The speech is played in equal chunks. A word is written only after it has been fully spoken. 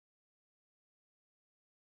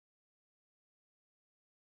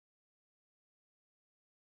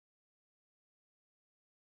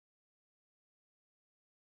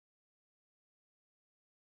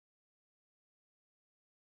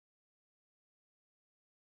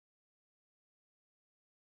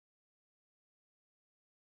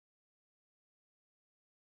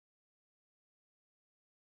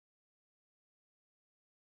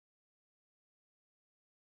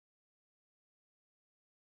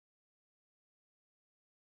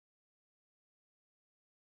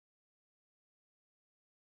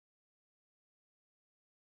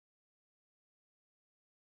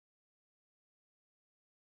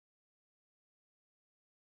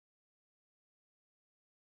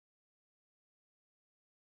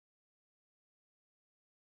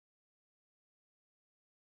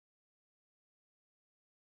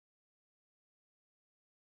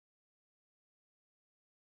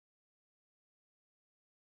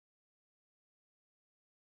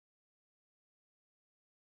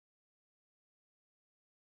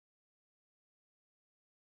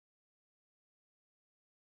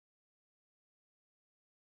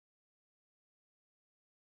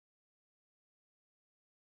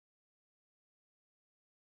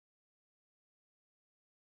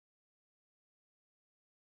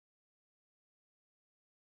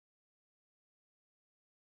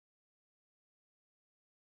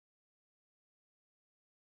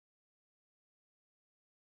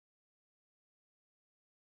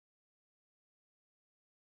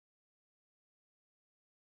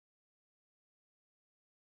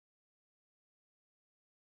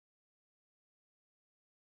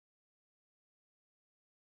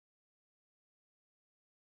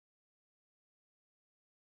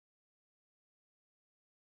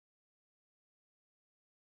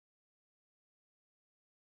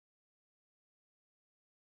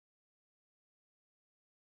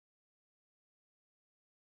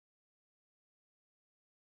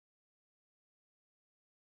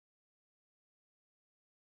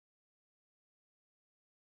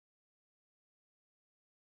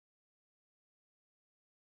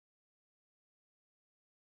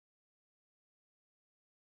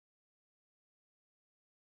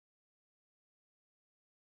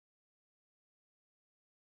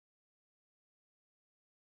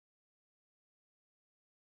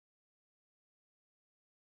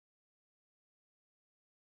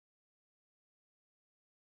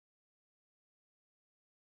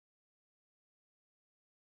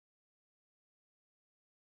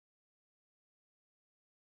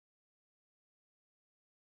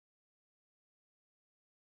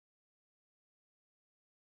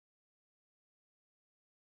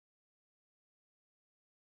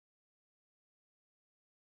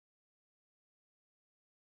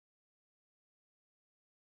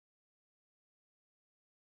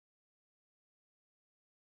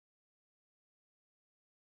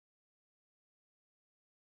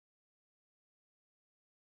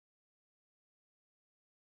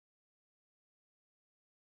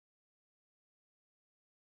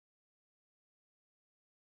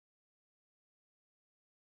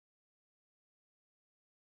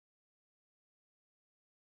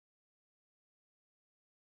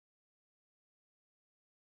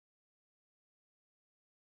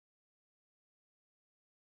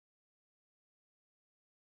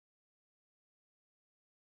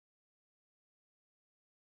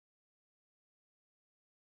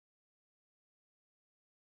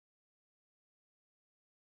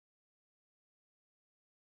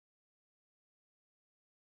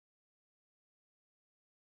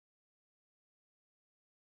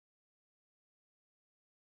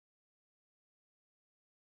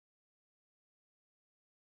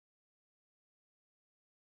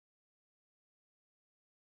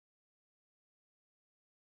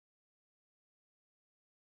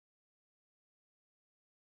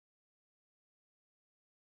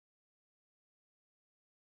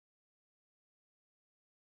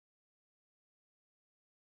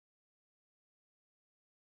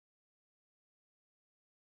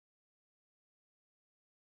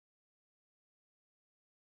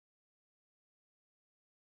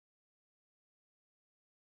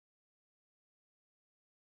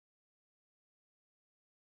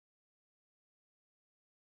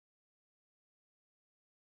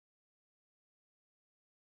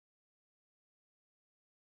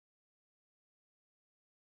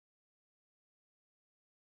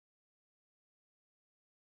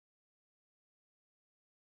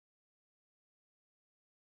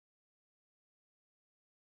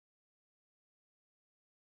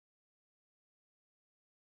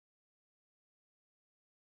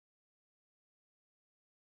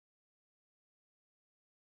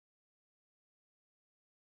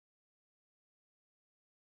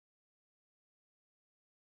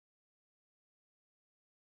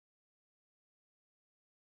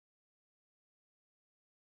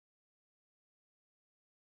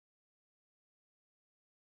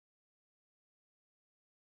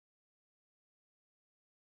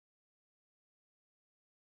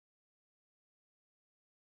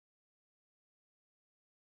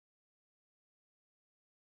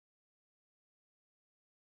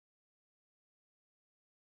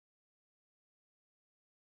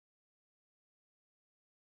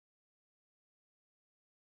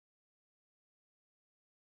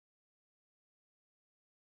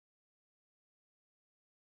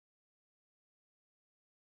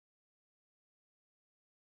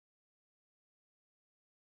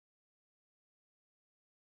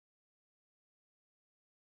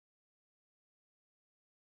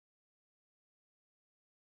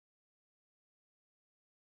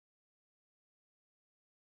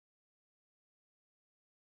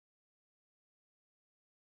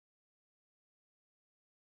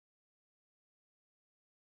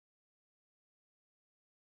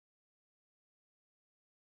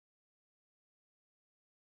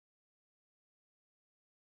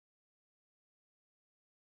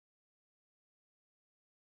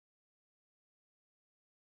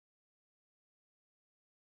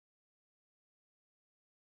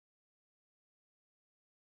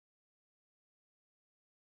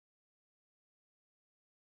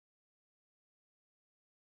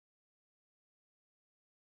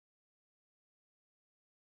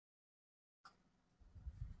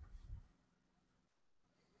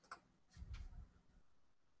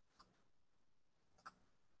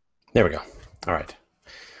There we go. All right.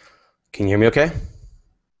 Can you hear me okay?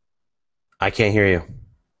 I can't hear you.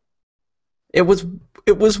 It was,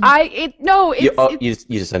 it was, No, you, it's oh, it's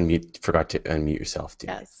you just forgot to unmute yourself,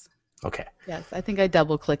 didn't you? yes. Okay. Yes, I think I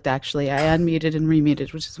double clicked actually. I unmuted and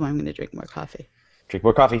remuted, which is why I'm going to drink more coffee. Drink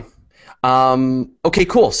more coffee. Okay,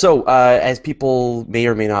 cool. So, as people may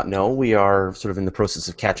or may not know, we are sort of in the process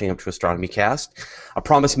of catching up to Astronomy Cast. A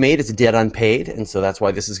promise made is a debt unpaid, and so that's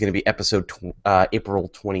why this is going to be April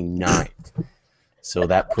 29th. So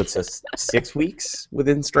that puts us 6 weeks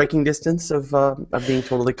within striking distance of being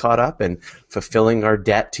totally caught up and fulfilling our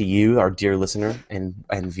debt to you, our dear listener and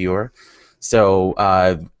viewer. So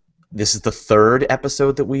this is the third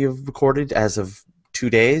episode that we have recorded as of 2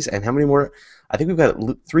 days. And how many more? I think we've got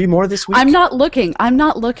three more this I'm week. not looking. I'm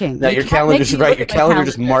not looking. Now You your can't make calendar's me right. look Your at my calendar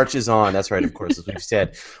just calendar. marches on. That's right, of course, as we've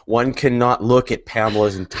said. One cannot look at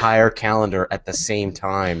Pamela's entire calendar at the same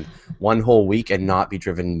time, one whole week, and not be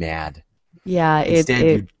driven mad. Yeah, it Instead,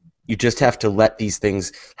 it you just have to let these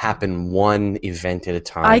things happen one event at a I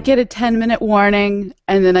time. get a 10-minute warning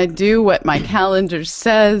and then I do what my calendar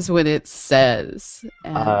says when it says.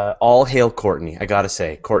 And All hail Courtney. I gotta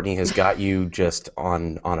say, Courtney has got you just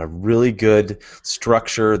on a really good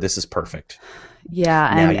structure. This is perfect. yeah,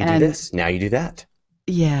 Now and you do and this. Now you do that.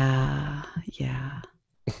 yeah, yeah.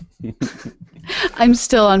 I'm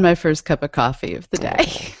still on my first cup of coffee of the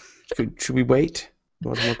day. Should we wait? You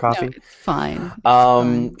want some more No, coffee? it's fine. It's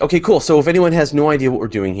fine. Okay, cool. So if anyone has no idea what we're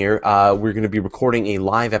doing here, we're going to be recording a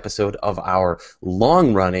live episode of our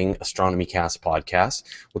long-running Astronomy Cast podcast.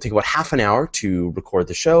 We'll take about half an hour to record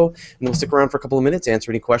the show, and then we'll stick around for a couple of minutes,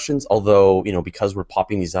 answer any questions. Although, because we're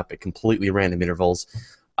popping these up at completely random intervals,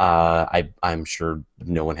 I'm sure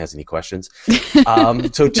no one has any questions. So No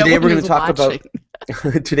today one we're going is to talk about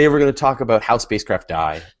watching. today we're going to talk about how spacecraft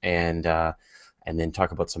die and then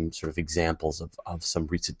talk about some sort of examples of some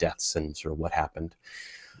recent deaths and sort of what happened.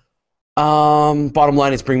 Bottom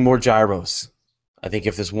line is bring more gyros. I think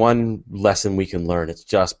if there's one lesson we can learn, it's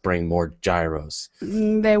just bring more gyros.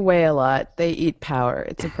 They weigh a lot. They eat power.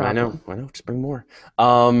 It's a I know, problem. just bring more.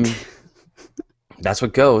 Um, that's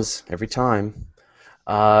what goes every time.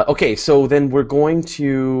 Okay, so then we're going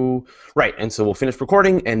to right, and so we'll finish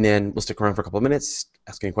recording, and then we'll stick around for a couple of minutes,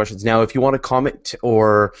 ask any questions. Now, if you want to comment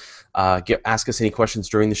or ask us any questions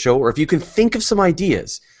during the show, or if you can think of some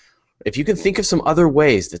ideas, if you can think of some other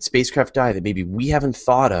ways that spacecraft die that maybe we haven't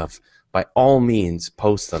thought of, by all means,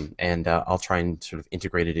 post them, and I'll try and sort of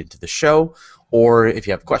integrate it into the show. Or if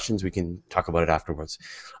you have questions, we can talk about it afterwards.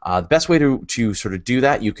 The best way to sort of do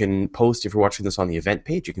that, you can post, if you're watching this on the event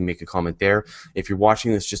page, you can make a comment there. If you're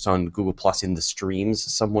watching this just on Google Plus in the streams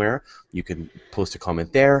somewhere, you can post a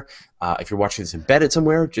comment there. If you're watching this embedded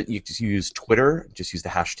somewhere, you just use Twitter. Just use the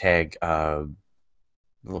hashtag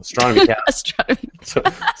Astronomy Cast. Astronomy.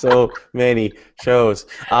 So many shows.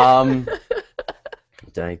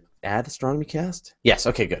 Did I add Astronomy Cast? Yes.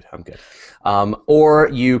 Okay. Good. I'm good. Or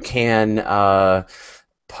you can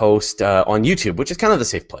post on YouTube, which is kind of the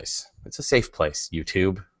safe place. It's a safe place.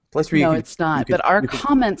 YouTube, place where No, it's you not. can But our you can.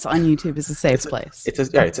 comments on YouTube is a safe place. It's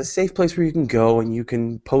a safe place where you can go and you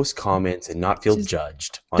can post comments and not feel Just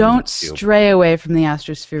judged on don't YouTube. stray away from the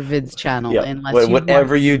Astrosphere Vids channel Yeah. unless you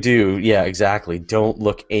Whatever want. you do, yeah, exactly. Don't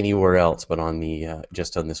look anywhere else but on the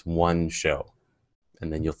just on this one show,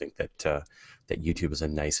 and then you'll think that YouTube is a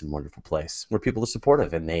nice and wonderful place where people are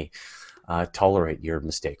supportive and they tolerate your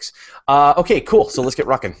mistakes. Okay, cool. So let's get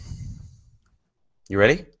rocking. You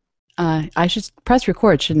ready? I should press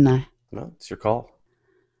record, shouldn't I? Well, it's your call.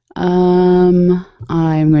 I'm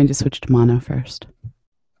going to switch to mono first.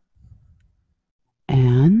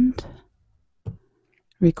 And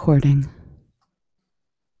recording.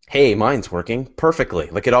 Hey, mine's working perfectly,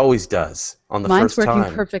 like it always does on the Mine's first working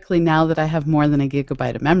time. perfectly now that I have more than a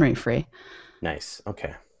gigabyte of memory free. Nice. Okay.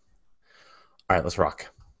 All right, let's rock.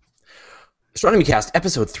 Astronomy Cast,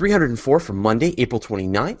 episode 304 from Monday, April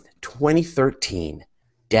 29th, 2013.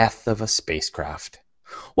 Death of a Spacecraft.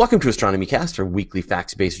 Welcome to Astronomy Cast, our weekly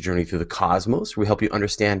facts-based journey through the cosmos, where we help you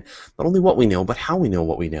understand not only what we know, but how we know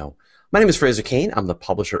what we know. My name is Fraser Kane. I'm the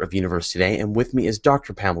publisher of Universe Today, and with me is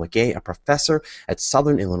Dr. Pamela Gay, a professor at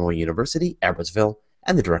Southern Illinois University, Edwardsville,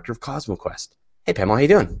 and the director of CosmoQuest. Hey, Pamela, how you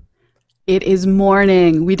doing? It is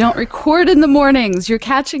morning. We don't record in the mornings. You're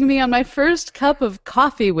catching me on my first cup of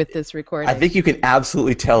coffee with this recording. I think you can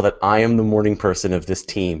absolutely tell that I am the morning person of this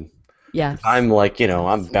team. Yes. I'm like,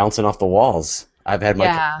 I'm bouncing off the walls. I've had my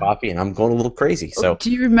cup Yeah. of coffee and I'm going a little crazy. So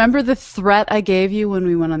Do you remember the threat I gave you when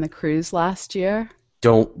we went on the cruise last year?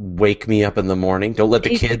 don't wake me up in the morning. Don't let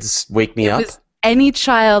the It- kids wake me It up. was any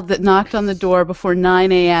child that knocked on the door before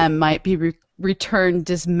 9 a.m. might be returned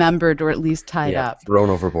dismembered or at least tied Yeah, up. thrown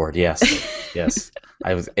overboard. Yes, yes.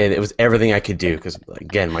 And it was everything I could do because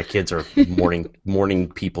again, my kids are morning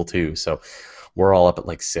people too, so we're all up at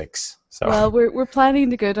like 6. So Well, we're planning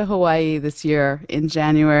to go to Hawaii this year in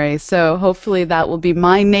January, so hopefully that will be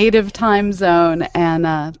my native time zone,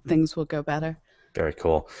 and things will go better. very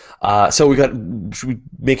cool. So should we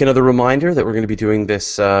make another reminder that we're going to be doing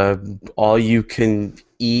this all you can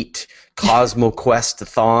eat Cosmo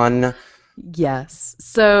Quest-a-thon? Yes.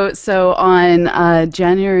 So on not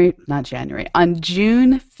January, on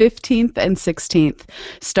June 15th and 16th,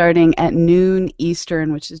 starting at noon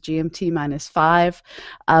Eastern, which is GMT -5,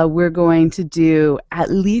 we're going to do at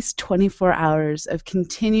least 24 hours of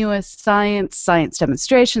continuous science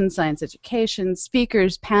demonstrations, science education,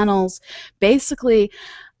 speakers, panels, basically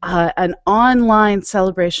an online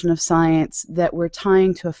celebration of science that we're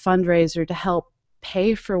tying to a fundraiser to help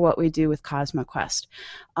pay for what we do with CosmoQuest.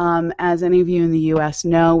 As any of you in the US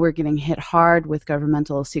know, we're getting hit hard with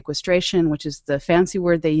governmental sequestration, which is the fancy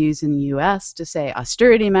word they use in the US to say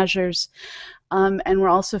austerity measures. And we're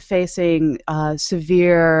also facing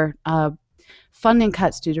severe funding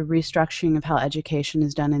cuts due to restructuring of how education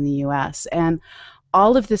is done in the US. And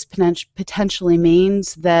all of this potentially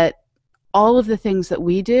means that all of the things that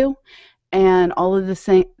we do and all of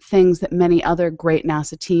the things that many other great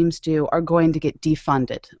NASA teams do are going to get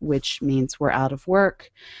defunded, which means we're out of work,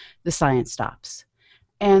 the science stops.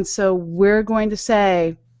 And so we're going to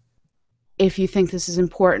say, if you think this is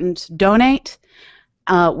important, donate.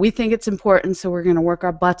 We think it's important, so we're going to work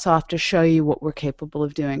our butts off to show you what we're capable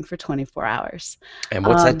of doing for 24 hours. And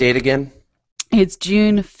what's that date again? It's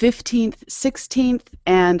June 15th, 16th,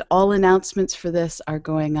 and all announcements for this are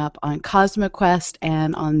going up on CosmoQuest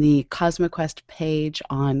and on the CosmoQuest page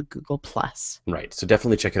on Google+. Right. So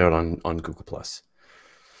definitely check it out on Google+.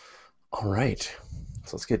 All right.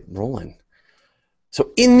 So let's get rolling.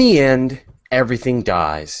 So in the end, everything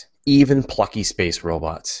dies, even plucky space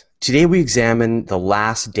robots. Today we examine the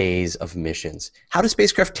last days of missions. How do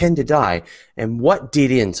spacecraft tend to die, and what did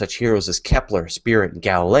in such heroes as Kepler, Spirit, and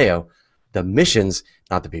Galileo? The missions,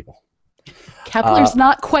 not the people. Kepler's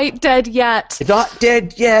not quite dead yet. Not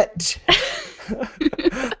dead yet.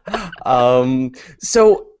 And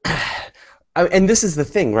this is the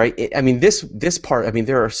thing, right? This part,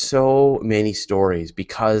 there are so many stories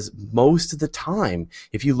because most of the time,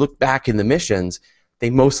 if you look back in the missions, they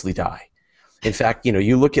mostly die. In fact,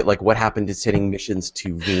 you look at like what happened to sending missions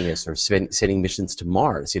to Venus or sending missions to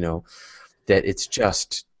Mars, that it's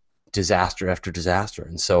just disaster after disaster.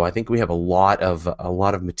 And so I think we have a lot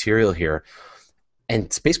of material here.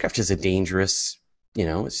 And spacecraft is a dangerous,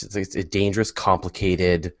 it's a dangerous,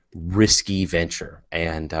 complicated, risky venture,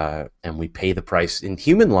 and we pay the price in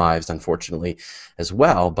human lives, unfortunately, as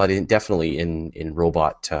well, but definitely in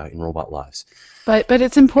robot lives. But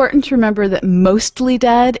it's important to remember that mostly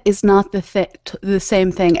dead is not the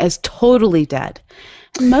same thing as totally dead.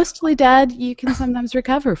 Mostly dead, you can sometimes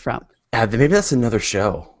recover from. Maybe that's another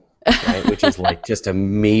show. Right, which is like just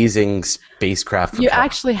amazing spacecraft. You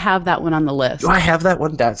actually have that one on the list. Do I have that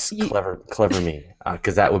one? That's clever me,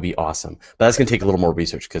 because that would be awesome. But that's going to take a little more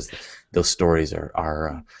research because those stories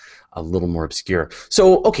are a little more obscure.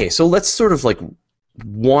 So so let's sort of like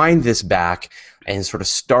wind this back and sort of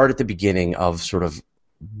start at the beginning of sort of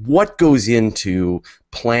what goes into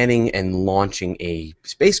planning and launching a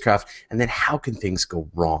spacecraft, and then how can things go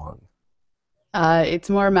wrong? It's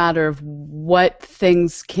more a matter of what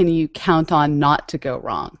things can you count on not to go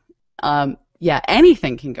wrong.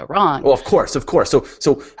 Anything can go wrong. Well, of course.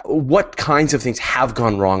 So what kinds of things have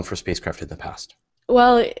gone wrong for spacecraft in the past?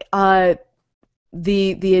 Well,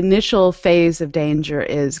 the initial phase of danger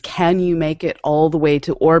is, can you make it all the way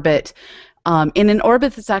to orbit in an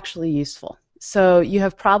orbit that's actually useful? So you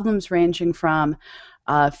have problems ranging from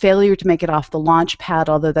failure to make it off the launch pad,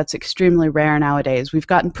 although that's extremely rare nowadays. We've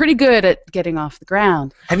gotten pretty good at getting off the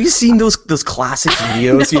ground. Have you seen those classic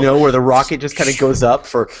videos, where the rocket just kind of goes up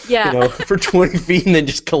for 20 feet and then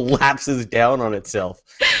just collapses down on itself?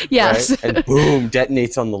 Yes. Right? And boom,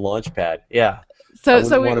 detonates on the launch pad. Yeah. So I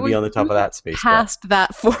wouldn't want to be on the top of that spacecraft. Past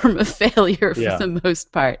that form of failure for the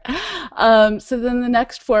most part. So then the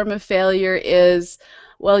next form of failure is,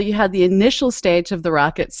 well, you had the initial stage of the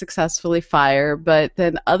rocket successfully fire, but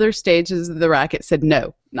then other stages of the rocket said,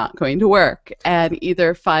 no, not going to work, and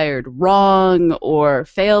either fired wrong or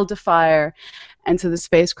failed to fire. And so the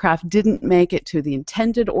spacecraft didn't make it to the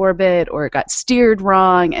intended orbit, or it got steered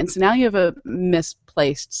wrong. And so now you have a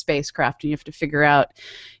misplaced spacecraft, and you have to figure out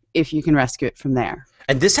if you can rescue it from there.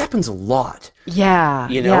 And this happens a lot. Yeah.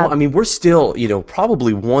 We're still,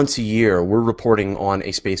 probably once a year, we're reporting on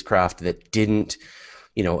a spacecraft that didn't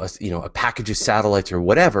a package of satellites or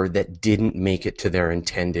whatever that didn't make it to their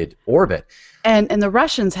intended orbit. And the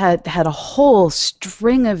Russians had a whole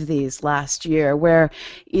string of these last year where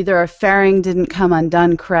either a fairing didn't come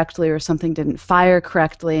undone correctly or something didn't fire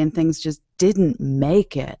correctly and things just didn't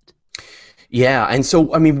make it. Yeah, and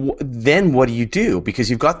so I mean, then what do you do? Because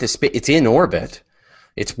you've got this it's in orbit,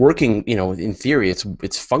 it's working, in theory,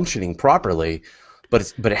 it's functioning properly,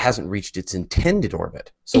 but it hasn't reached its intended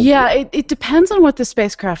orbit. So Yeah, it depends on what the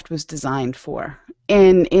spacecraft was designed for.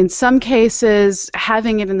 In some cases,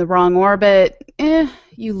 having it in the wrong orbit,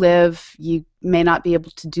 you live. You may not be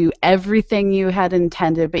able to do everything you had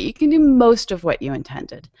intended, but you can do most of what you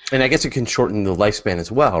intended. and I guess it can shorten the lifespan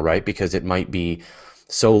as well, right? Because it might be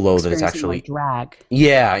so low that it's Experiencing more actually, drag.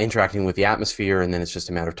 yeah, interacting with the atmosphere, and then it's just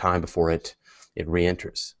a matter of time before it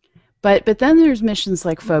re-enters. But then there's missions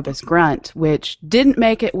like Phobos Grunt, which didn't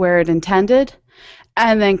make it where it intended,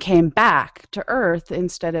 and then came back to Earth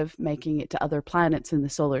instead of making it to other planets in the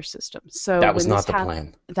solar system. So That was when not this the happened,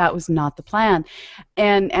 plan. that was not the plan.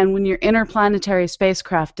 And when your interplanetary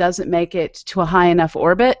spacecraft doesn't make it to a high enough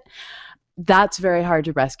orbit, that's very hard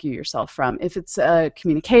to rescue yourself from. If it's a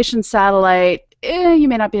communication satellite, you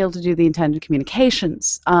may not be able to do the intended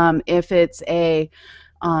communications. If it's a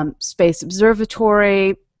space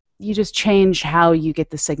observatory, you just change how you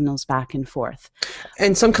get the signals back and forth.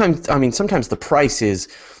 And sometimes the price is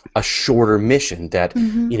a shorter mission that,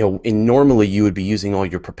 Mm-hmm. normally you would be using all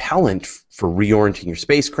your propellant for reorienting your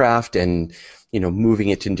spacecraft and, moving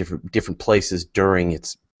it to different places during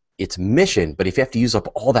its mission. But if you have to use up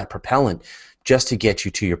all that propellant just to get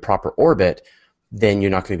you to your proper orbit, then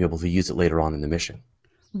you're not going to be able to use it later on in the mission.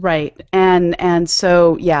 Right. And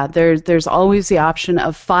so yeah, there's always the option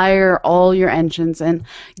of fire all your engines and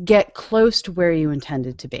get close to where you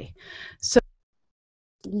intended to be. So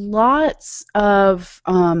lots of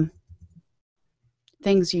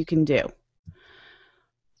things you can do.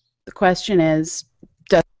 The question is,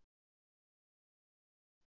 does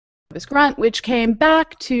this grunt, which came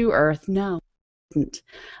back to Earth? No, it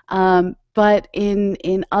didn't. But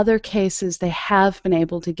in other cases, they have been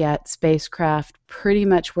able to get spacecraft pretty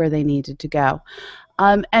much where they needed to go.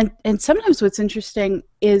 And sometimes what's interesting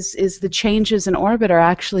is the changes in orbit are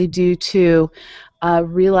actually due to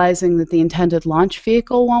realizing that the intended launch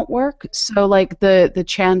vehicle won't work. So like the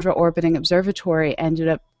Chandra orbiting observatory ended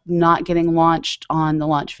up not getting launched on the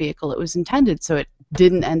launch vehicle it was intended, so it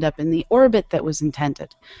didn't end up in the orbit that was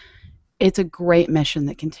intended. It's a great mission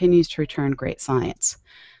that continues to return great science.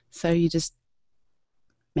 So you just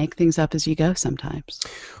make things up as you go sometimes.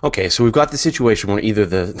 Okay, so we've got the situation where either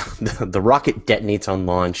the rocket detonates on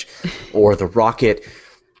launch, or the rocket,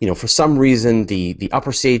 for some reason the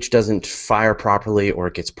upper stage doesn't fire properly, or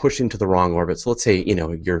it gets pushed into the wrong orbit. So let's say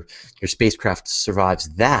your spacecraft survives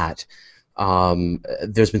that.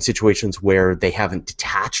 There's been situations where they haven't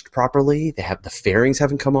detached properly. The fairings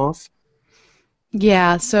haven't come off.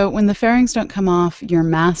 Yeah, so when the fairings don't come off, your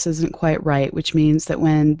mass isn't quite right, which means that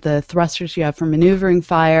when the thrusters you have for maneuvering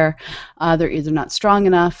fire, they're either not strong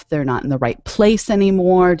enough, they're not in the right place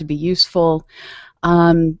anymore to be useful,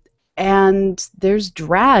 and there's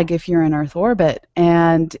drag if you're in Earth orbit.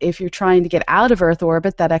 And if you're trying to get out of Earth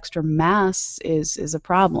orbit, that extra mass is a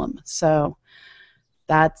problem. So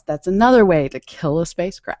that's another way to kill a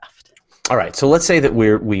spacecraft. All right, so let's say that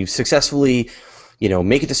we've successfully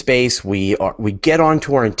make it to space. We get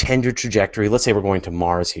onto our intended trajectory. Let's say we're going to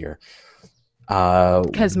Mars here.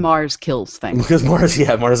 Because Mars kills things. Because Mars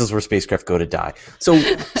is where spacecraft go to die. So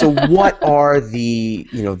what are the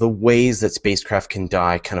ways that spacecraft can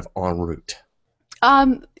die kind of en route?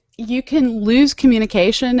 You can lose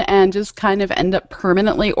communication and just kind of end up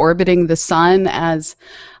permanently orbiting the sun as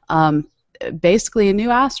basically a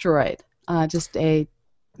new asteroid, just a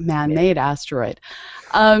man-made asteroid.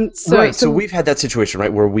 So we've had that situation,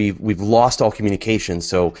 right, where we've lost all communication.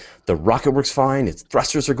 So the rocket works fine, its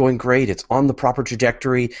thrusters are going great, it's on the proper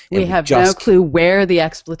trajectory. And we have no clue where the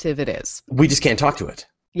expletive it is. We just can't talk to it.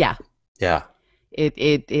 Yeah. Yeah.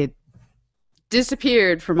 It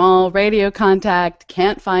disappeared from all radio contact.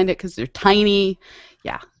 Can't find it because they're tiny.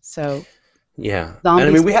 Yeah. So. Yeah. And I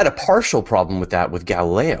mean, we had a partial problem with that with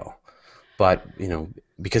Galileo, but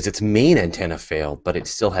because its main antenna failed, but it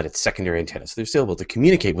still had its secondary antenna. So they're still able to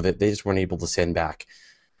communicate with it. They just weren't able to send back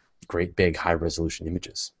great big high-resolution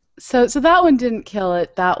images. So that one didn't kill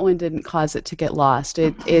it. That one didn't cause it to get lost.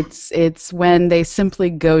 It's when they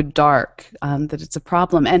simply go dark that it's a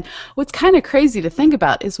problem. And what's kind of crazy to think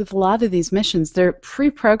about is with a lot of these missions, they're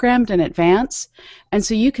pre-programmed in advance, and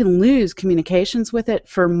so you can lose communications with it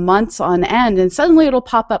for months on end, and suddenly it'll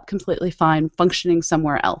pop up completely fine, functioning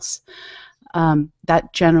somewhere else.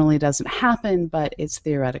 That generally doesn't happen, but it's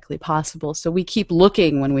theoretically possible. So we keep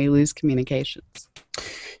looking when we lose communications.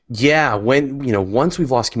 Yeah, once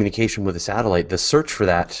we've lost communication with a satellite, the search for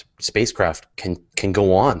that spacecraft can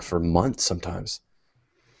go on for months sometimes.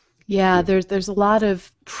 Yeah, there's a lot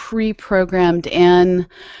of pre-programmed in,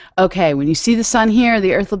 okay, when you see the sun here,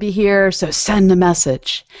 the earth will be here, so send a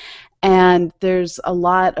message. And there's a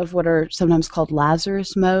lot of what are sometimes called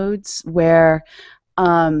Lazarus modes, where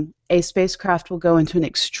a spacecraft will go into an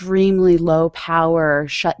extremely low power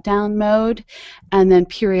shutdown mode, and then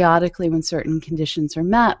periodically, when certain conditions are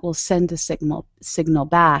met, will send a signal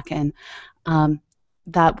back, and um,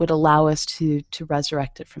 that would allow us to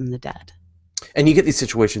resurrect it from the dead. And you get these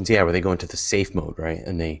situations, yeah, where they go into the safe mode, right?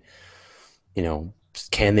 And they, you know,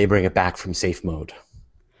 can they bring it back from safe mode?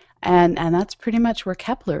 And that's pretty much where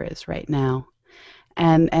Kepler is right now.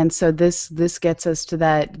 And so this gets us to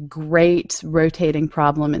that great rotating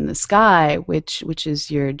problem in the sky, which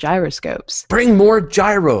is your gyroscopes. Bring more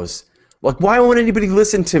gyros. Like, why won't anybody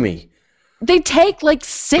listen to me? They take like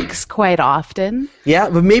six quite often. Yeah,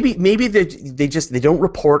 but maybe they don't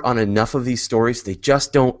report on enough of these stories. They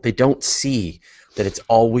don't see that it's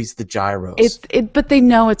always the gyros. But they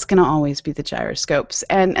know it's going to always be the gyroscopes,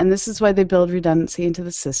 and this is why they build redundancy into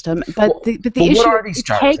the system. But the What issue are these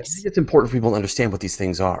gyros? I takes think it's important for people to understand what these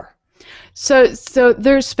things are. so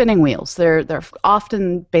they're spinning wheels. They're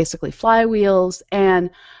often basically flywheels, and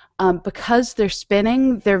because they're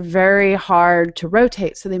spinning, they're very hard to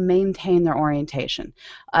rotate, so they maintain their orientation.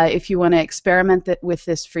 If you want to experiment with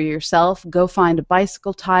this for yourself, go find a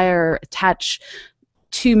bicycle tire, attach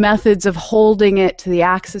two methods of holding it to the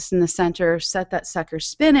axis in the center, set that sucker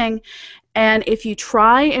spinning, and if you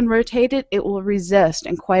try and rotate it, it will resist.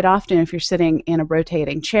 And quite often, if you're sitting in a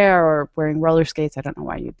rotating chair or wearing roller skates, I don't know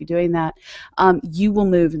why you'd be doing that, you will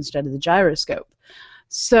move instead of the gyroscope.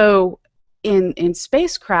 So in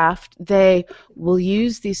spacecraft, they will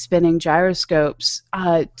use these spinning gyroscopes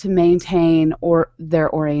to maintain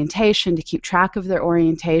their orientation, to keep track of their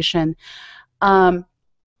orientation.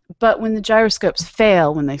 But when the gyroscopes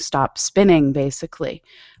fail, when they stop spinning, basically,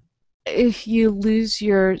 if you lose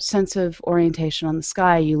your sense of orientation on the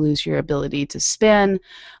sky, you lose your ability to spin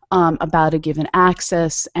about a given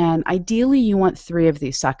axis. And ideally, you want three of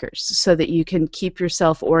these suckers so that you can keep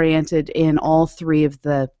yourself oriented in all three of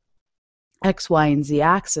the X, Y, and Z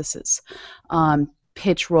axes.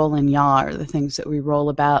 Pitch, roll, and yaw are the things that we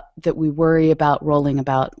worry about rolling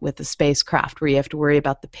about with the spacecraft, where you have to worry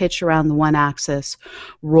about the pitch around the one axis,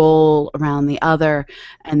 roll around the other,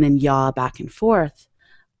 and then yaw back and forth.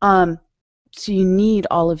 So you need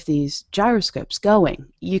all of these gyroscopes going.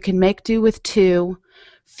 You can make do with two.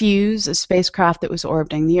 Fuse, a spacecraft that was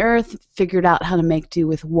orbiting the Earth, figured out how to make do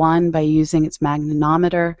with one by using its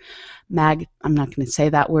magnetometer. I'm not going to say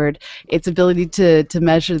that word. Its ability to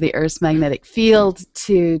measure the Earth's magnetic field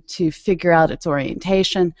to figure out its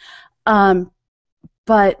orientation.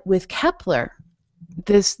 But with Kepler,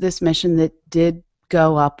 this mission that did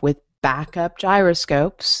go up with backup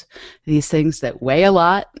gyroscopes, these things that weigh a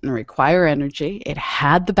lot and require energy, it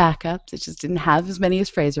had the backups. It just didn't have as many as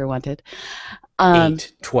Fraser wanted.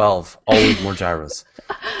 8, 12, always more gyros.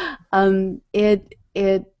 It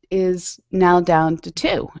is now down to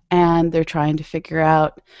two, and they're trying to figure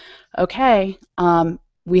out, okay,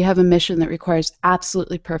 we have a mission that requires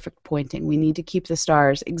absolutely perfect pointing. We need to keep the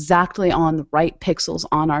stars exactly on the right pixels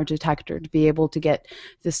on our detector to be able to get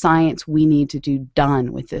the science we need to do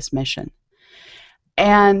done with this mission.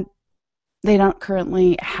 And they don't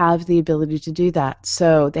currently have the ability to do that.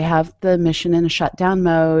 So they have the mission in a shutdown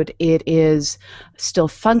mode. It is still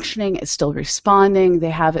functioning. It's still responding. They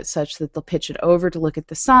have it such that they'll pitch it over to look at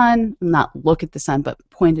the sun, not look at the sun, but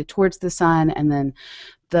point it towards the sun, and then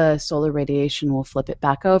the solar radiation will flip it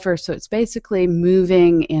back over. So it's basically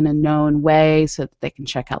moving in a known way so that they can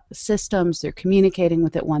check out the systems. They're communicating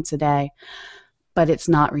with it once a day, but it's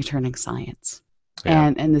not returning science.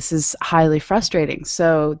 Yeah. And this is highly frustrating.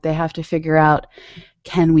 So they have to figure out,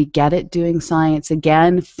 can we get it doing science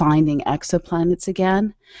again, finding exoplanets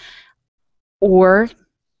again? Or,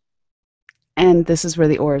 and this is where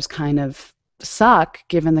the ors kind of suck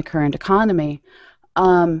given the current economy,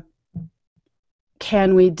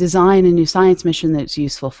 can we design a new science mission that it's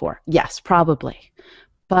useful for? Yes, probably.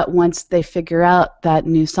 But once they figure out that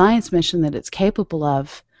new science mission that it's capable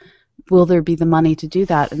of, will there be the money to do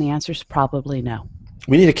that? And the answer is probably no.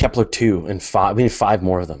 We need a Kepler 2 and 5. We need 5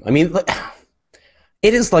 more of them. I mean,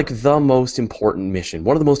 it is like the most important mission,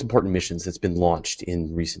 one of the most important missions that's been launched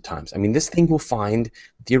in recent times. I mean, this thing will find,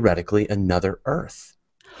 theoretically, another Earth.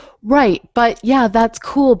 Right, but yeah, that's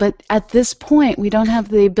cool. But at this point, we don't have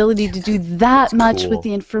the ability to do that It's much with cool.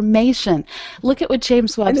 the information. Look at what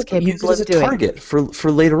James I Webb's know, but use capable it as of a doing. target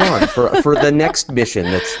for later on for the next mission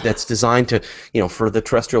that's designed to for the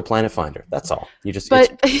terrestrial planet finder. That's all. It's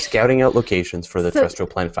But scouting out locations for the so, terrestrial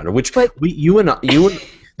planet finder, which but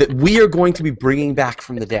that we are going to be bringing back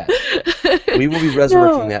from the dead. We will be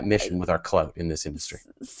resurrecting no. that mission with our clout in this industry.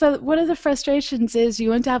 So one of the frustrations is you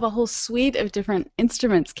want to have a whole suite of different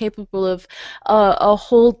instruments capable of a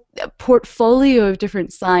whole portfolio of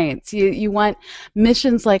different science. You want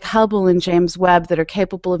missions like Hubble and James Webb that are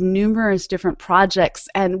capable of numerous different projects,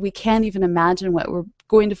 and we can't even imagine what we're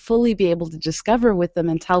going to fully be able to discover with them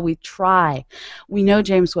until we try. We know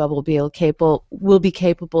James Webb will be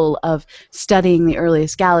capable of studying the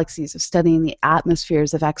earliest galaxies, of studying the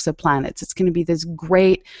atmospheres of exoplanets. It's going to be this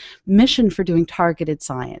great mission for doing targeted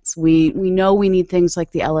science. We know we need things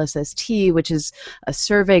like the LSST, which is a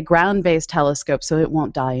survey ground-based telescope, so it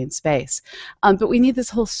won't die in space. But we need this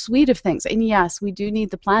whole suite of things. And yes, we do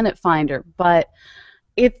need the planet finder, but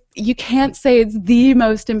you can't say it's the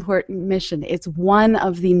most important mission. It's one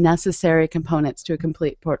of the necessary components to a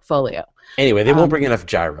complete portfolio. Anyway, they won't bring enough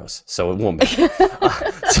gyros, so it won't matter.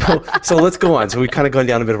 So let's go on. So we've kind of gone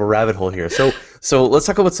down a bit of a rabbit hole here. So let's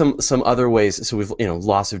talk about some other ways. So we've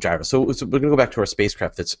loss of gyros. So we're going to go back to our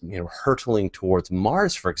spacecraft that's hurtling towards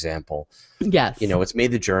Mars, for example. Yes. It's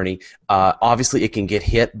made the journey. Obviously, it can get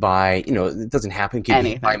hit by it doesn't happen. It can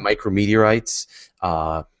get hit by micrometeorites.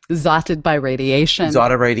 Zotted by radiation.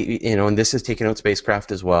 And this has taken out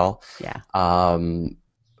spacecraft as well. Yeah.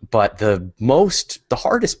 But the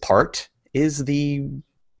hardest part is the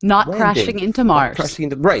not landing. Crashing into Mars.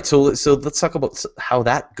 Right. So let's talk about how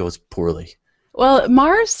that goes poorly. Well,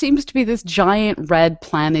 Mars seems to be this giant red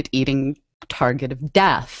planet-eating target of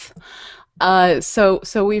death.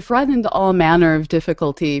 So we've run into all manner of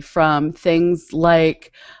difficulty, from things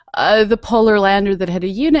like the polar lander that had a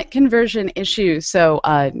unit conversion issue, so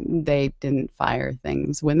they didn't fire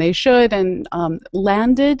things when they should, and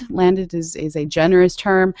landed is a generous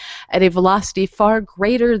term, at a velocity far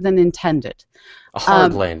greater than intended. A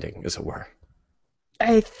hard landing, as it were.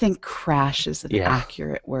 I think crash is an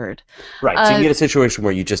accurate word. Right. So you get a situation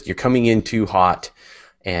where you're coming in too hot,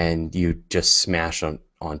 and you just smash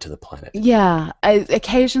onto the planet. Yeah.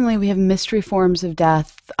 Occasionally we have mystery forms of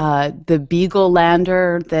death. The Beagle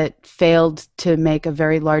lander that failed to make a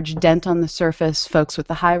very large dent on the surface, folks with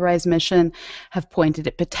the HiRISE mission have pointed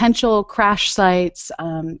at potential crash sites.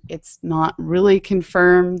 It's not really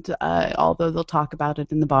confirmed, although they'll talk about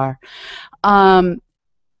it in the bar.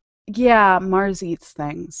 Yeah, Mars eats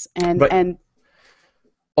things. And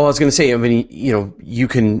I was going to say, I mean, you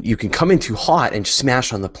can come in too hot and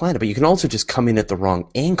smash on the planet, but you can also just come in at the wrong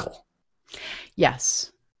angle.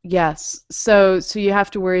 Yes. So you have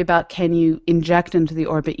to worry about, can you inject into the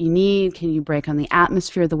orbit you need? Can you brake on the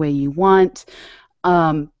atmosphere the way you want?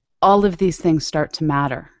 All of these things start to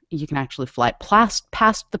matter. You can actually fly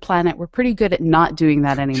past the planet. We're pretty good at not doing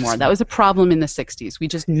that anymore. That was a problem in the 60s. We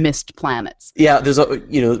just missed planets. Yeah, there's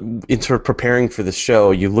in sort of preparing for the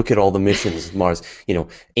show, you look at all the missions Mars,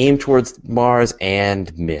 aim towards Mars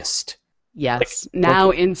and missed. Yes, now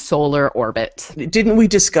in solar orbit. Didn't we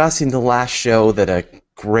discuss in the last show that a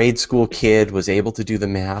grade school kid was able to do the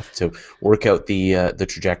math to work out the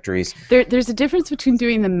trajectories? There's a difference between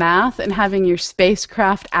doing the math and having your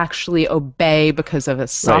spacecraft actually obey because of a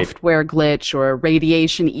software glitch or a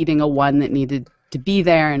radiation eating a one that needed to be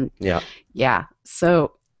there. And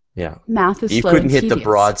so math is you slow couldn't and hit tedious. the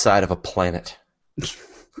broadside of a planet.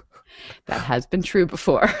 That has been true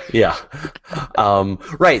before. Yeah.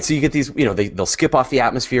 Right. So you get these, they'll skip off the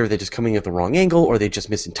atmosphere. They're just coming at the wrong angle, or they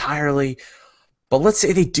just miss entirely. But let's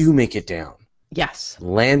say they do make it down. Yes.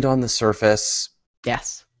 Land on the surface.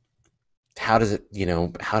 Yes. How does it,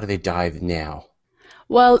 how do they dive now?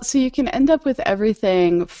 Well, so you can end up with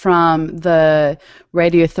everything from the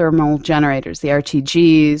radiothermal generators, the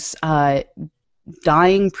RTGs,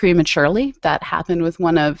 dying prematurely. That happened with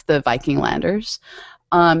one of the Viking landers.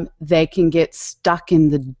 They can get stuck in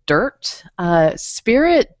the dirt.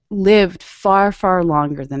 Spirit lived far, far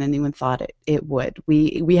longer than anyone thought it would.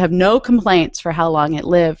 We have no complaints for how long it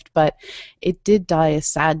lived, but it did die a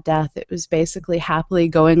sad death. It was basically happily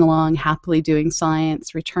going along, happily doing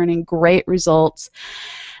science, returning great results,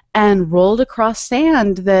 and rolled across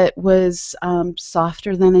sand that was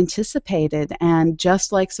softer than anticipated. And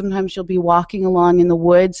just like sometimes you'll be walking along in the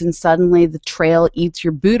woods and suddenly the trail eats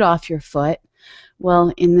your boot off your foot,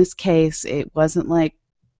 well, in this case, it wasn't like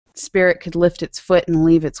Spirit could lift its foot and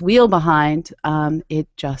leave its wheel behind. It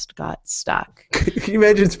just got stuck. Can you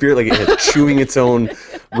imagine Spirit chewing its own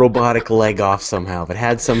robotic leg off somehow. If it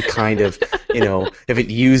had some kind of, if it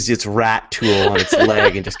used its rat tool on its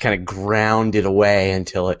leg and just kind of ground it away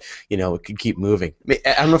until it, it could keep moving. I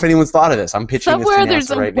don't know if anyone's thought of this. I'm pitching this to Somewhere there's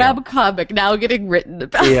NASA a right now. web comic now getting written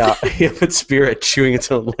about Yeah, it. but Spirit chewing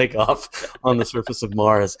its own leg off on the surface of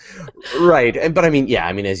Mars, right? But I mean, yeah,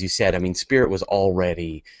 I mean, as you said, I mean, Spirit was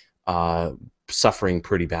already suffering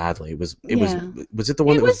pretty badly. Yeah. Was it the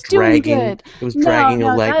one It that was was doing dragging? good. It was No, dragging a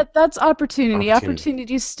no, leg. that's Opportunity. Opportunity.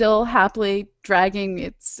 Opportunity's still happily dragging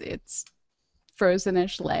its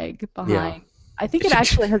frozenish leg Yeah, behind. I think it it should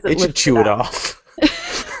actually hasn't it should lifted chew it up. off.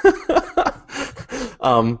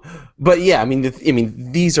 um, but yeah, I mean,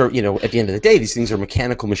 these are at the end of the day, these things are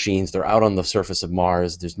mechanical machines. They're out on the surface of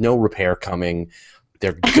Mars. There's no repair coming.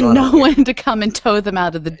 They're And gonna no one to come and tow them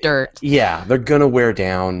out of the dirt. Yeah, they're gonna wear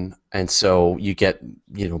down, and so you get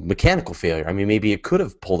mechanical failure. I mean, maybe it could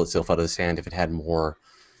have pulled itself out of the sand if it had No, more.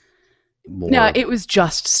 it was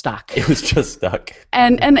just stuck. It was just stuck.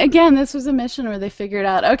 And again, this was a mission where they figured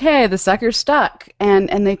out, okay, the sucker's stuck,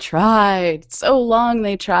 and they tried so long.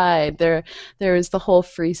 They tried. There was the whole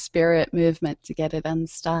free spirit movement to get it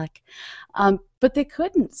unstuck, but they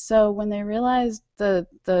couldn't. So when they realized the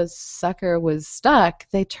sucker was stuck,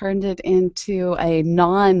 they turned it into a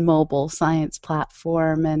non-mobile science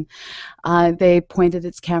platform, and they pointed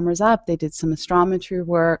its cameras up. They did some astrometry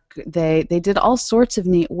work. They did all sorts of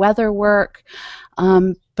neat weather work.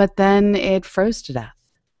 But then it froze to death.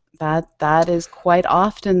 That is quite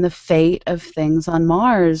often the fate of things on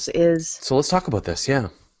Mars. Is So let's talk about this. Yeah.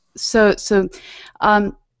 so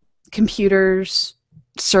computers,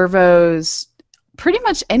 servos, pretty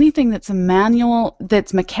much anything that's a manual,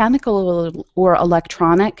 that's mechanical or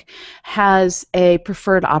electronic, has a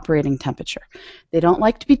preferred operating temperature. They don't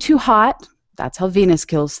like to be too hot. That's how Venus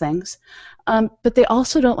kills things. But they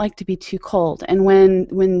also don't like to be too cold. And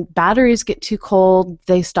when batteries get too cold,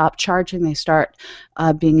 they stop charging. They start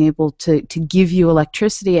being able to give you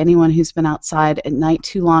electricity. Anyone who's been outside at night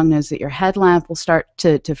too long knows that your headlamp will start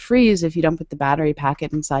to freeze if you don't put the battery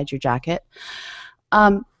packet inside your jacket.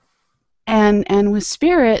 And with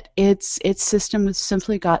Spirit, its system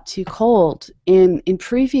simply got too cold. In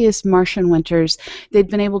previous Martian winters, they'd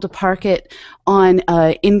been able to park it on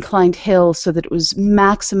an inclined hill so that it was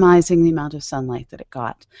maximizing the amount of sunlight that it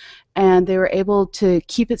got. And they were able to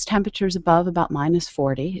keep its temperatures above about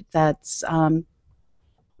 -40. That's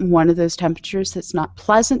one of those temperatures that's not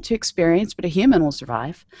pleasant to experience, but a human will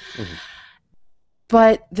survive. Mhm.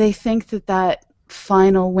 But they think that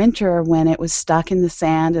final winter, when it was stuck in the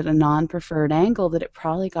sand at a non-preferred angle, that it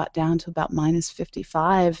probably got down to about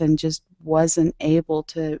 -55 and just wasn't able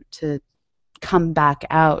to come back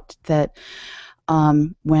out. That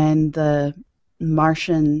when the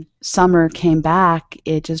Martian summer came back,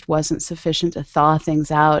 it just wasn't sufficient to thaw things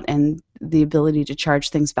out, and the ability to charge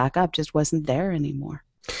things back up just wasn't there anymore.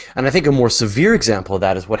 And I think a more severe example of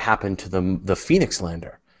that is what happened to the Phoenix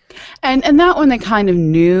lander. And that one they kind of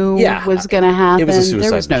knew Yeah, was going to it was a happen. There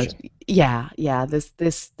suicide was no, mission. yeah.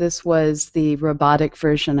 This was the robotic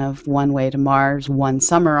version of One Way to Mars, One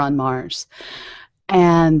Summer on Mars,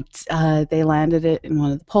 and they landed it in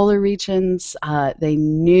one of the polar regions. They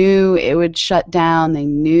knew it would shut down. They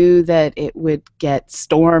knew that it would get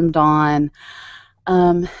stormed on.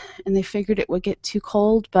 And they figured it would get too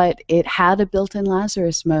cold, but it had a built-in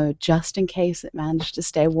Lazarus mode just in case it managed to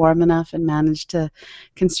stay warm enough and managed to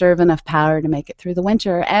conserve enough power to make it through the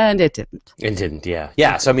winter, and it didn't. It didn't. Yeah.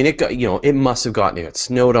 Yeah. So I mean, it got it must have gotten it got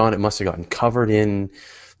snowed on. It must have gotten covered in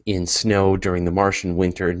snow during the Martian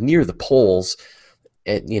winter near the poles.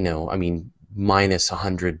 I mean,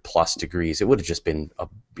 -100+ degrees. It would have just been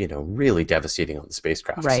really devastating on the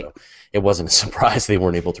spacecraft. Right. So it wasn't a surprise they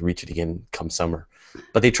weren't able to reach it again come summer.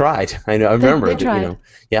 But they tried. I know. I remember. They tried.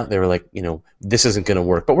 Yeah, they were like, this isn't going to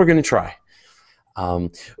work, but we're going to try.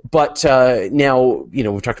 But now,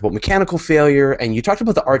 we've talked about mechanical failure, and you talked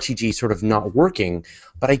about the RTG sort of not working.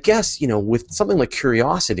 But I guess, with something like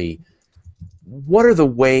Curiosity, what are the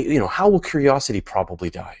how will Curiosity probably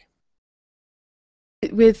die?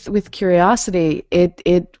 With Curiosity,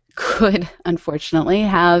 it could unfortunately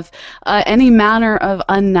have any manner of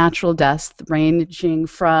unnatural deaths, ranging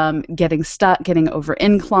from getting stuck, getting over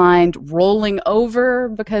inclined, rolling over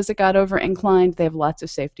because it got over inclined. They have lots of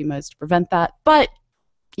safety modes to prevent that, but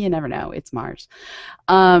you never know. It's Mars.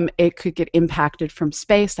 It could get impacted from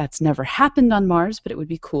space. That's never happened on Mars, but it would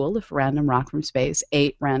be cool if a random rock from space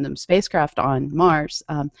ate random spacecraft on Mars.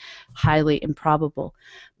 Highly improbable.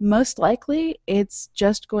 Most likely, it's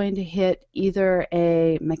just going to hit either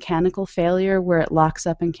a mechanical failure where it locks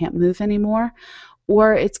up and can't move anymore,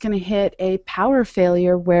 or it's going to hit a power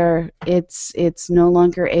failure where it's no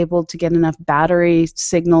longer able to get enough battery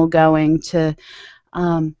signal going to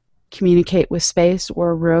um, communicate with space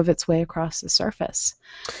or rove its way across the surface.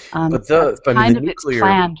 That's I mean, the kind of its nuclear.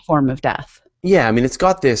 planned form of death. Yeah, I mean, it's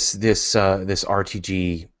got this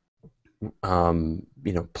RTG,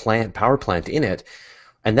 plant power plant in it,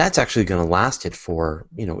 and that's actually going to last it for,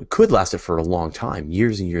 it could last it for a long time,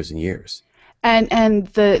 years and years and years. And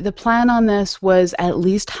the plan on this was at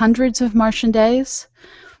least hundreds of Martian days.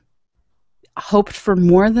 Hoped for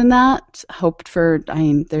more than that. Hoped for, I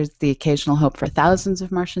mean, there's the occasional hope for thousands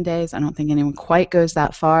of Martian days. I don't think anyone quite goes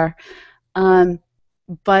that far. Um,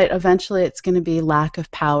 but eventually it's going to be lack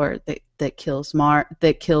of power that kills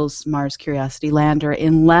Mars Curiosity lander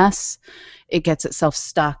unless it gets itself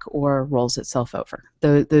stuck or rolls itself over.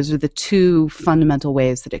 Those are the two fundamental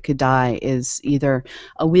ways that it could die: is either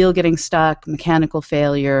a wheel getting stuck, mechanical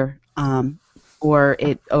failure, or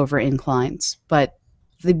it over inclines. But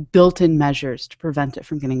the built-in measures to prevent it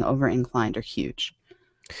from getting over inclined are huge.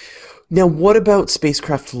 Now, what about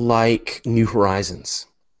spacecraft like New Horizons?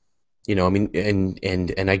 I mean,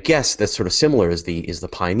 and I guess that's sort of similar as the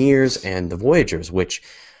Pioneers and the Voyagers, which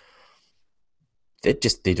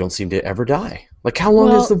they don't seem to ever die. Like, how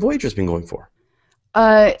long has the Well, Voyagers been going for?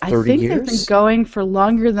 I 30 think they've been years? going for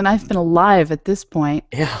longer than I've been alive at this point.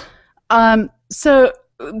 Yeah. So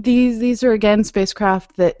these are again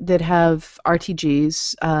spacecraft that have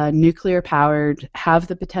RTGs, nuclear powered, have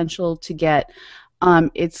the potential to get.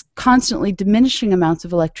 It's constantly diminishing amounts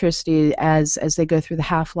of electricity as they go through the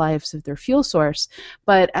half lives of their fuel source.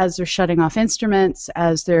 But as they're shutting off instruments,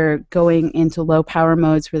 as they're going into low power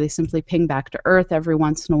modes where they simply ping back to Earth every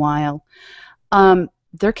once in a while,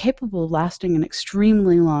 they're capable of lasting an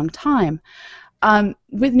extremely long time.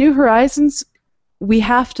 With New Horizons, we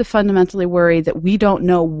have to fundamentally worry that we don't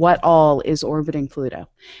know what all is orbiting Pluto.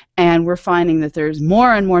 And we're finding that there's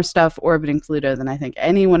more and more stuff orbiting Pluto than I think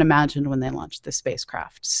anyone imagined when they launched the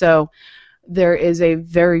spacecraft. So there is a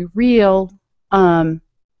very real,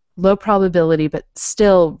 low probability, but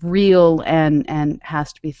still real and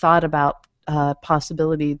has to be thought about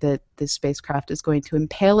possibility that this spacecraft is going to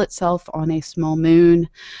impale itself on a small moon,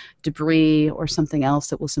 debris, or something else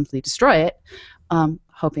that will simply destroy it.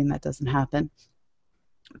 Hoping that doesn't happen.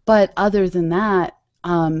 But other than that,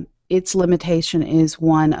 its limitation is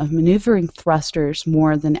one of maneuvering thrusters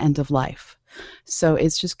more than end of life. So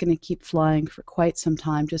it's just going to keep flying for quite some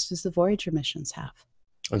time, just as the Voyager missions have.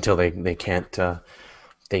 Until they can't,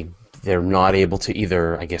 they're not able to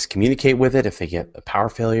either, I guess, communicate with it if they get a power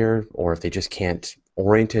failure, or if they just can't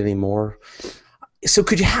orient it anymore. So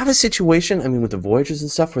could you have a situation, I mean, with the Voyagers and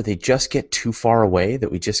stuff, where they just get too far away that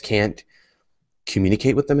we just can't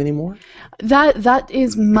communicate with them anymore? That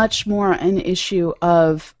is much more an issue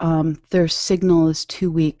of their signal is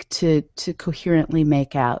too weak to coherently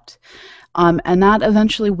make out. And that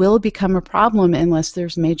eventually will become a problem unless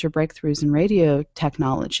there's major breakthroughs in radio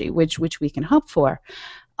technology, which we can hope for.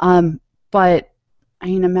 But I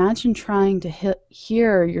mean, imagine trying to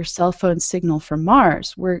hear your cell phone signal from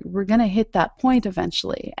Mars. We're going to hit that point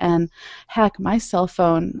eventually. And heck, my cell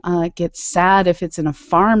phone gets sad if it's in a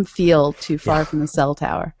farm field too far Yeah. from the cell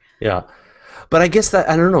tower. Yeah. But I guess that,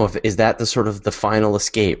 I don't know, if is that the sort of the final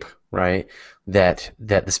escape, right? That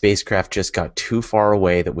the spacecraft just got too far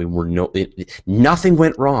away, that we were nothing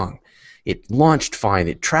went wrong. It launched fine,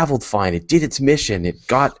 it traveled fine, it did its mission,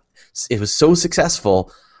 it was so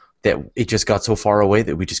successful that it just got so far away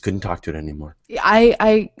that we just couldn't talk to it anymore.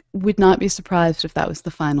 I would not be surprised if that was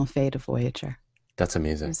the final fate of Voyager. That's It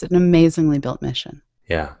amazing. was an amazingly built mission.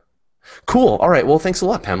 Yeah. Cool. All right. Well, thanks a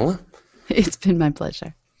lot, Pamela. It's been my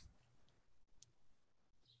pleasure.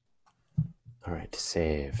 All right,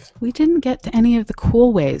 save. We didn't get to any of the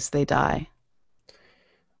cool ways they die.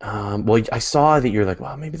 Well, I saw that you're like,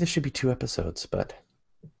 well, maybe this should be 2 episodes, but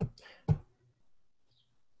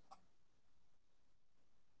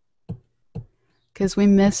Because we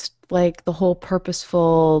missed like the whole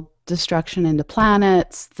purposeful destruction into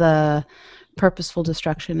planets, the purposeful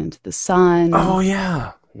destruction into the sun. oh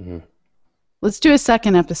yeah. Hmm. Let's do a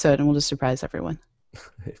second episode and we'll just surprise everyone.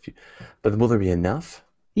 If you, but will there be enough?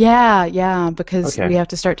 Yeah, because Okay. we have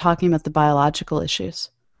to start talking about the biological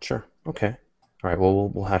issues. Sure. Okay. All right. Well,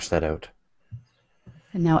 we'll hash that out.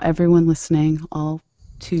 And now everyone listening, all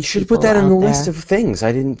two You should have put people that in the out list there. of things.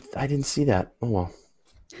 I didn't see that. Oh well.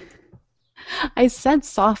 I said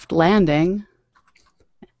soft landing.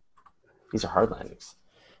 These are hard landings.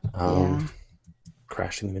 Yeah.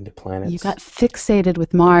 Crashing them into You planets. got fixated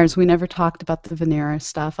with Mars. We never talked about the Venera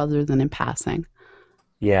stuff other than in passing.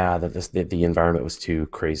 Yeah, that the environment was too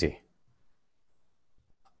crazy.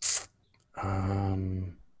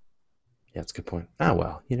 Um, yeah, that's a good point. Ah,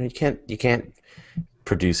 well, you can't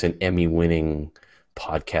produce an Emmy-winning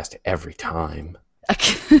podcast every time.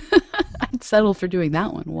 I'd settle for doing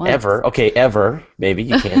that one once. Ever. Okay, ever. Maybe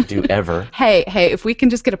you can't do ever. Hey, if we can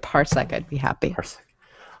just get a parsec, I'd be happy. Parsec.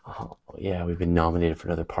 Oh, yeah, we've been nominated for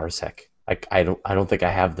another Parsec. I don't think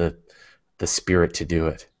I have the spirit to do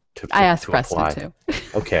it, to, I to, asked to Preston apply. too.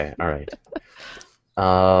 Okay, all right.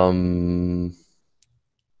 Um,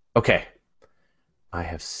 okay, I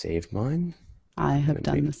have saved mine. I I'm have gonna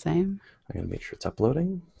done make the same. I'm gonna make sure it's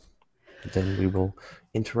uploading. Then we will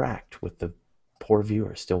interact with the poor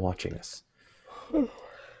viewer still watching us. Oh,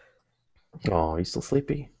 are you still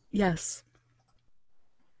sleepy? Yes.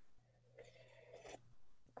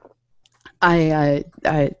 I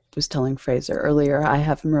was telling Fraser earlier, I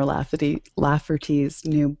have Lafferty's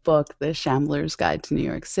new book, The Shambler's Guide to New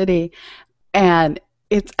York City, and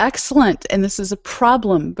it's excellent. And this is a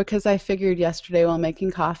problem because I figured yesterday while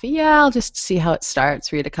making coffee, yeah, I'll just see how it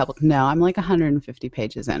starts, read a couple. No, I'm like 150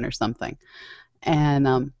 pages in or something.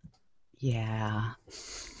 And yeah,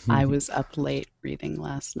 I was up late reading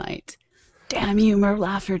last night. Damn you, Merv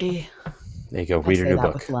Lafferty. There you go. I Read her say new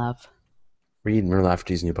that with book. love. Read Myrtle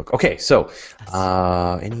Lafferty's new book. Okay, so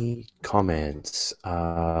Yes. any comments?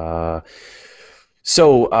 Orju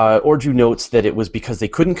notes that it was because they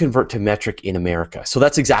couldn't convert to metric in America. So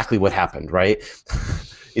that's exactly what happened, right?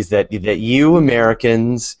 Is that you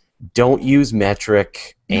Americans don't use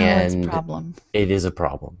metric, No, it's a and problem. it is a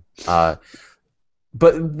problem.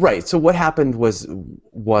 But right, so what happened was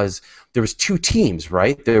there was two teams,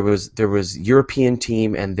 right? There was European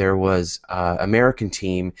team and there was American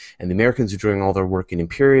team, and the Americans were doing all their work in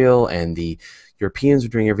imperial, and the Europeans were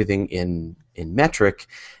doing everything in metric,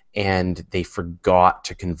 and they forgot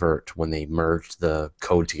to convert when they merged the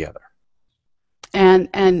code together. And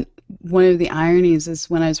one of the ironies is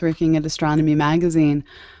when I was working at Astronomy magazine,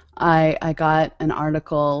 I got an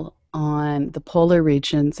article on the polar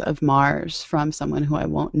regions of Mars from someone who I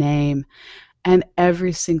won't name, and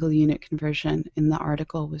every single unit conversion in the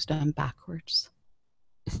article was done backwards.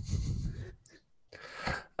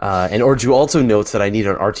 And Orju also notes that I need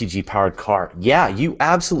an RTG powered car. Yeah, you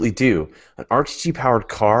absolutely do. An RTG powered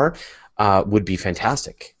car would be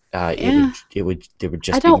fantastic. It would Yeah, it would I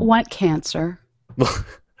just don't be. want cancer.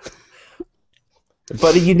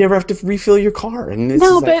 But you never have to refuel your car, and this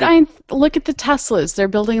No, is, I but think. I look at the Teslas. They're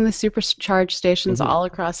building the supercharge stations Mhm. all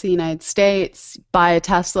across the United States. Buy a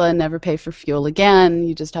Tesla and never pay for fuel again.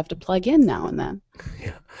 You just have to plug in now and then.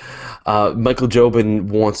 Yeah. Michael Jobin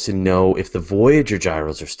wants to know if the Voyager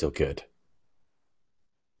gyros are still good.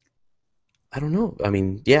 I don't know. I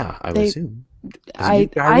mean, yeah, I would They assume. Does it use I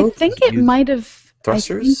gyros? think Does it it use might have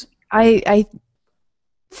thrusters? I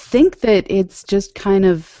think that it's just kind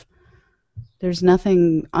of there's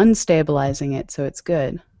nothing unstabilizing it, so it's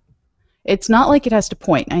good. It's not like it has to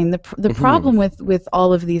point. I mean, the Hmm. problem with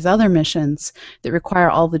all of these other missions that require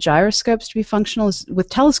all the gyroscopes to be functional is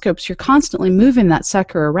with telescopes, you're constantly moving that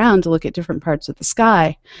sucker around to look at different parts of the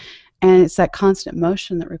sky. And it's that constant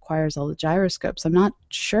motion that requires all the gyroscopes. I'm not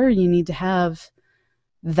sure you need to have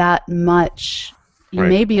that much. You Right.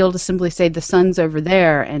 may be able to simply say the sun's over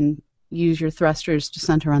there and use your thrusters to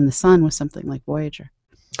center on the sun with something like Voyager.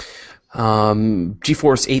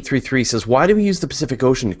 GeForce 833 says, "Why do we use the Pacific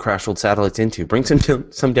Ocean to crash old satellites into? Bring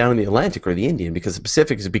some down in the Atlantic or the Indian, because the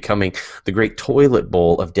Pacific is becoming the great toilet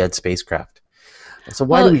bowl of dead spacecraft." So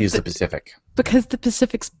why do Well, we use the Pacific? because the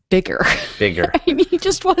Pacific's bigger. Bigger. I mean, you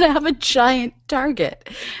just want to have a giant target,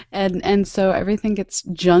 and so everything gets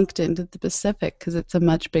junked into the Pacific because it's a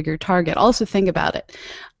much bigger target. Also, think about it.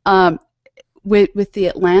 Um, with the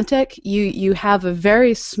Atlantic, you have a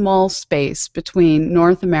very small space between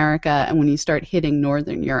North America and when you start hitting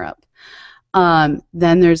Northern Europe.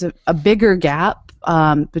 Then there's a bigger gap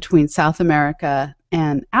between South America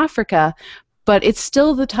and Africa, but it's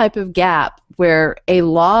still the type of gap where a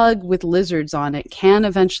log with lizards on it can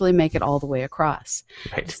eventually make it all the way across.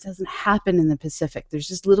 Right. This doesn't happen in the Pacific. There's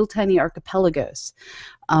just little tiny archipelagos.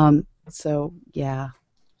 So yeah,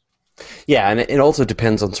 Yeah, and it also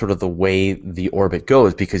depends on sort of the way the orbit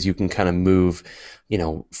goes, because you can kind of move,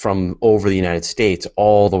 from over the United States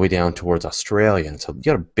all the way down towards Australia. And so you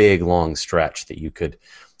got a big long stretch that you could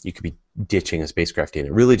be ditching a spacecraft in.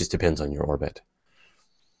 It really just depends on your orbit.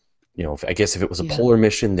 I guess if it was a yeah, polar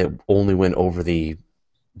mission that only went over the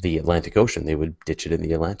Atlantic Ocean, they would ditch it in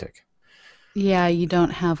the Atlantic. yeah. You don't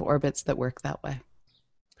have orbits that work that way.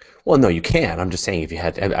 Well, no, you can. I'm just saying if you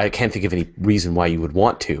had, I can't think of any reason why you would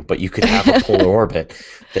want to, but you could have a polar orbit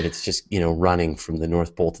that it's just, running from the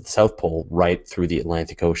North Pole to the South Pole right through the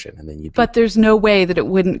Atlantic Ocean, and then you'd be. But there's no way that it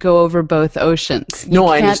wouldn't go over both oceans. You No,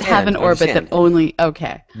 I can't have understand. an I orbit that understand. only,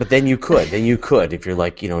 okay. But then you could. Then you could if you're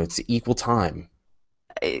like, it's equal time.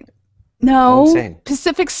 Uh, All I'm No, saying.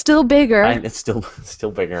 Pacific's still bigger. It's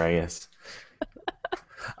still bigger, I guess.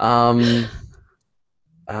 Um,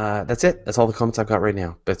 that's it. That's all the comments I've got right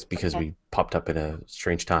now. That's because Okay. we popped up at a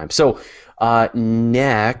strange time. So,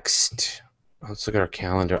 next, let's look at our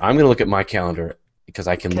calendar. I'm going to look at my calendar because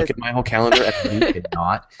I can look 'Cause- at my whole calendar and you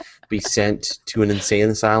cannot be sent to an insane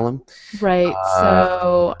asylum Right. uh,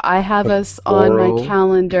 So I have us on my tomorrow at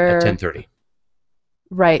calendar. 10:30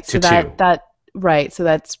 Right. to So 2. right. So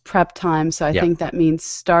that's prep time. So I Yeah. think that means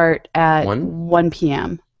start at 1? 1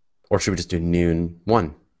 p.m. Or should we just do noon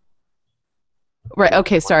 1? Right.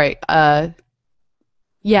 Okay. Sorry.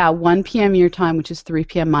 Yeah, 1 p.m. your time, which is 3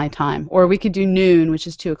 p.m. my time. Or we could do noon, which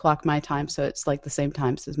is 2 o'clock my time. So it's like the same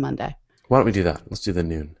times as Monday. Why don't we do that? Let's do the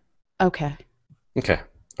noon. Okay. Okay.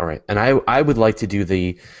 All right. And I would like to do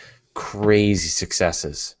the crazy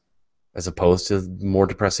successes as opposed to more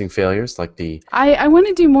depressing failures like the. I want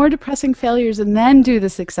to do more depressing failures and then do the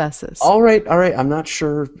successes. All right. All right. I'm not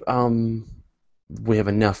sure we have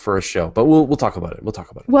enough for a show, but we'll talk about it. We'll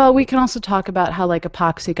talk about it. Well, we can also talk about how like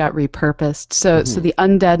epoxy got repurposed. So Hmm. the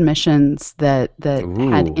undead missions that had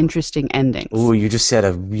Ooh. interesting endings. Ooh, you said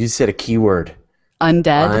a keyword.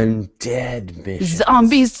 Undead, Undead missions.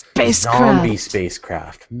 zombie Zombie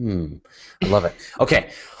spacecraft. spacecraft. I love it.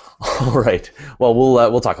 Okay. All right. Well,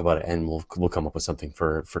 we'll talk about it and we'll come up with something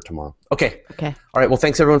for tomorrow. Okay. Okay. All right. Well,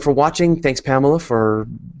 thanks everyone for watching. Thanks Pamela for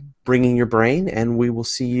bringing your brain, and we will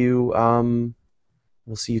see you.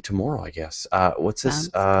 We'll see you tomorrow, I guess. What's this?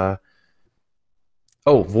 Sounds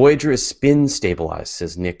good. Voyager is spin stabilized,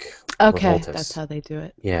 says Nick Okay, that's Revoltus. how they do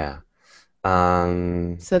it. Yeah.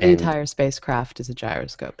 So the And entire spacecraft is a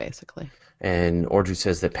gyroscope, basically. Audrey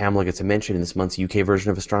says that Pamela gets a mention in this month's UK version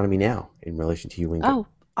of Astronomy Now in relation to you, Wingo. Oh,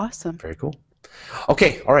 awesome. Very cool.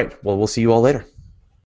 Okay. All right. Well, we'll see you all later.